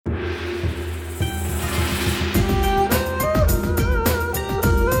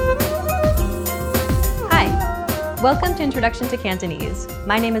Welcome to Introduction to Cantonese.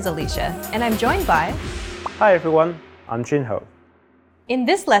 My name is Alicia, and I'm joined by... Hi everyone, I'm Junho. In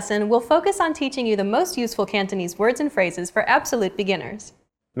this lesson, we'll focus on teaching you the most useful Cantonese words and phrases for absolute beginners.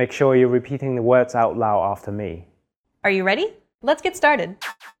 Make sure you're repeating the words out loud after me. Are you ready? Let's get started.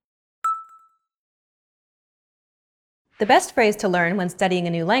 The best phrase to learn when studying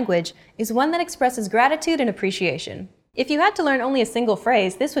a new language is one that expresses gratitude and appreciation. If you had to learn only a single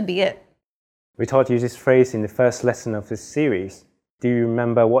phrase, this would be it. We taught you this phrase in the first lesson of this series. Do you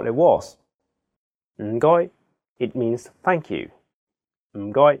remember what it was? 唔該, it means thank you.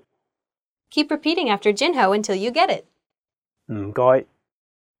 唔該, Keep repeating after Jinho until you get it. 唔該,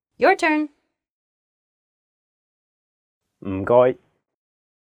 Your turn. 唔該.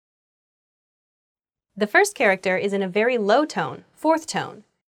 The first character is in a very low tone, fourth tone.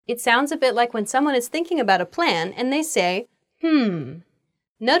 It sounds a bit like when someone is thinking about a plan and they say,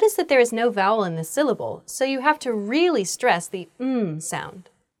 Notice that there is no vowel in this syllable, so you have to really stress the sound.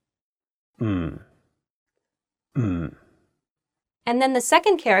 And then the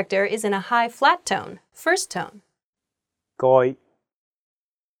second character is in a high flat tone, first tone. 該,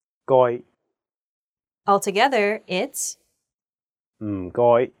 該, Altogether, it's... 唔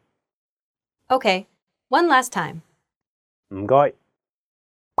該, Okay, one last time. 唔該.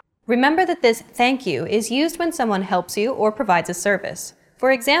 Remember that this thank you is used when someone helps you or provides a service.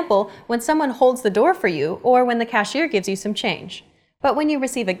 For example, when someone holds the door for you or when the cashier gives you some change. But when you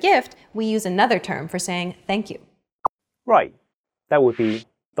receive a gift, we use another term for saying thank you. Right, that would be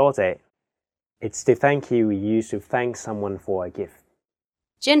多謝. It's the thank you we use to thank someone for a gift.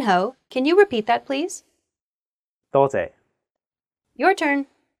 Jinho, can you repeat that please? 多謝, Your turn.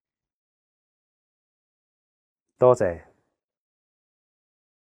 多謝.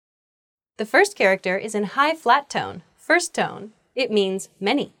 The first character is in high flat tone, first tone. It means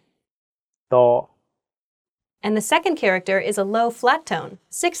many. 多, And the second character is a low flat tone,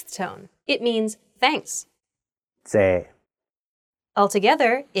 sixth tone. It means thanks. 謝,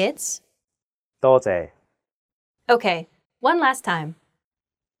 Altogether, it's... 多謝, Okay, one last time.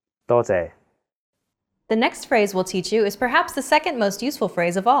 多謝. The next phrase we'll teach you is perhaps the second most useful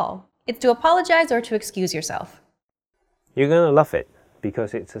phrase of all. It's to apologize or to excuse yourself. You're gonna love it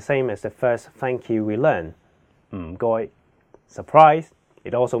because it's the same as the first thank you we learned. 唔該. Surprise,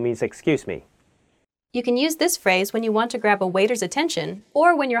 it also means excuse me. You can use this phrase when you want to grab a waiter's attention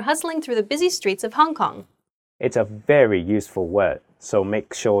or when you're hustling through the busy streets of Hong Kong. It's a very useful word, so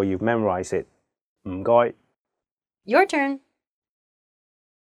make sure you memorize it. 唔該, Your turn.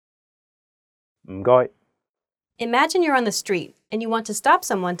 唔該, Imagine you're on the street and you want to stop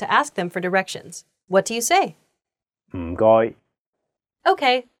someone to ask them for directions. What do you say? 唔該,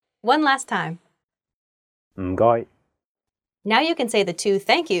 Okay, one last time. 唔該. Now you can say the two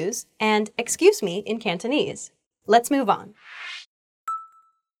thank yous and excuse me in Cantonese. Let's move on.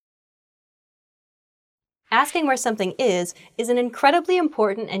 Asking where something is an incredibly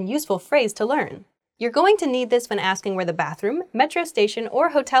important and useful phrase to learn. You're going to need this when asking where the bathroom, metro station, or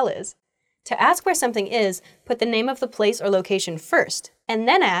hotel is. To ask where something is, put the name of the place or location first, and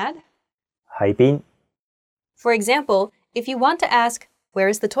then add... 喺邊? For example, if you want to ask, where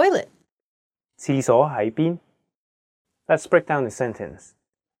is the toilet? 廁所喺邊? Let's break down the sentence.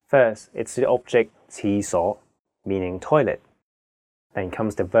 First, it's the object 廁所, meaning toilet. Then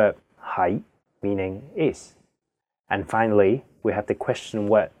comes the verb 喺, meaning is. And finally, we have the question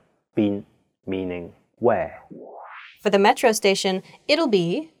word 邊, meaning where. For the metro station, it'll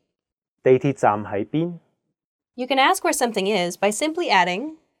be... 地鐵站喺邊? You can ask where something is by simply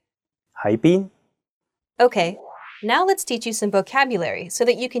adding...喺邊? Okay, now let's teach you some vocabulary so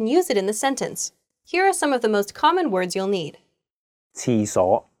that you can use it in the sentence. Here are some of the most common words you'll need. 廁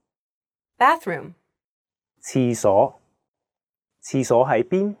所, Bathroom. 廁所, 廁所喺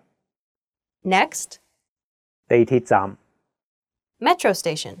邊? Next, 地鐵站. metro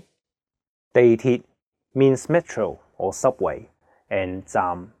station. 地鐵 means metro or subway, and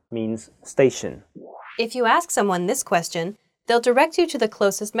站 means station. If you ask someone this question, they'll direct you to the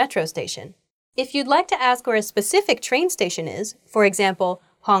closest metro station. If you'd like to ask where a specific train station is, for example,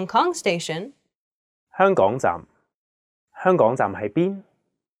 Hong Kong Station, 香港站. 香港站喺邊?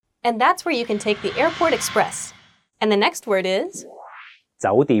 and that's where you can take the Airport Express. And the next word is...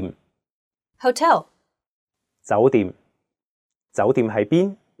酒店. hotel. 酒店. 酒店喺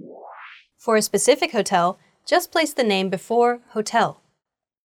邊? For a specific hotel, just place the name before hotel.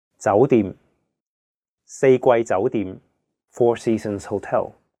 酒店. 四季酒店, Four Seasons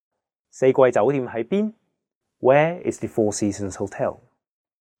Hotel. 四季酒店喺邊? Where is the Four Seasons Hotel?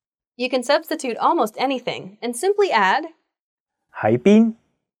 You can substitute almost anything and simply add...喺邊?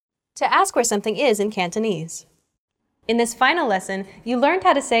 to ask where something is in Cantonese. In this final lesson, you learned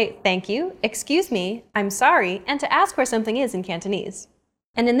how to say thank you, excuse me, I'm sorry, and to ask where something is in Cantonese.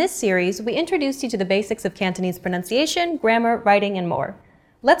 And in this series, we introduced you to the basics of Cantonese pronunciation, grammar, writing, and more.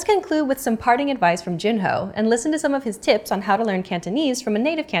 Let's conclude with some parting advice from Junho and listen to some of his tips on how to learn Cantonese from a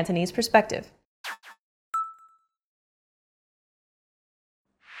native Cantonese perspective.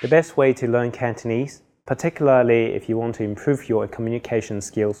 The best way to learn Cantonese, particularly if you want to improve your communication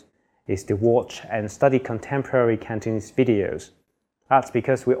skills, is to watch and study contemporary Cantonese videos. That's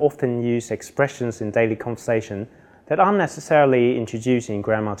because we often use expressions in daily conversation that aren't necessarily introduced in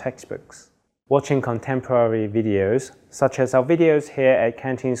grammar textbooks. Watching contemporary videos, such as our videos here at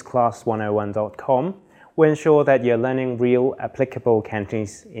CantoneseClass101.com, will ensure that you're learning real, applicable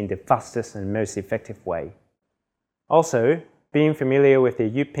Cantonese in the fastest and most effective way. Also, being familiar with the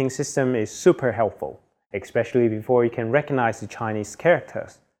Yuping system is super helpful, especially before you can recognize the Chinese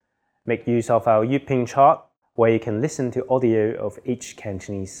characters. Make use of our Yuping chart, where you can listen to audio of each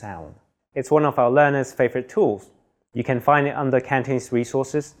Cantonese sound. It's one of our learners' favorite tools. You can find it under Cantonese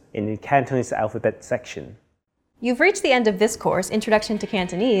resources in the Cantonese alphabet section. You've reached the end of this course, Introduction to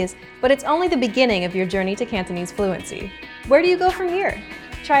Cantonese, but it's only the beginning of your journey to Cantonese fluency. Where do you go from here?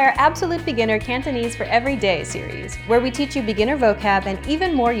 Try our Absolute Beginner Cantonese for Everyday series, where we teach you beginner vocab and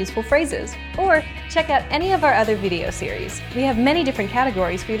even more useful phrases. Or check out any of our other video series. We have many different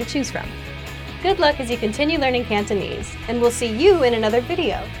categories for you to choose from. Good luck as you continue learning Cantonese, and we'll see you in another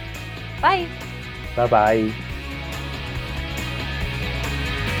video. Bye! Bye-bye!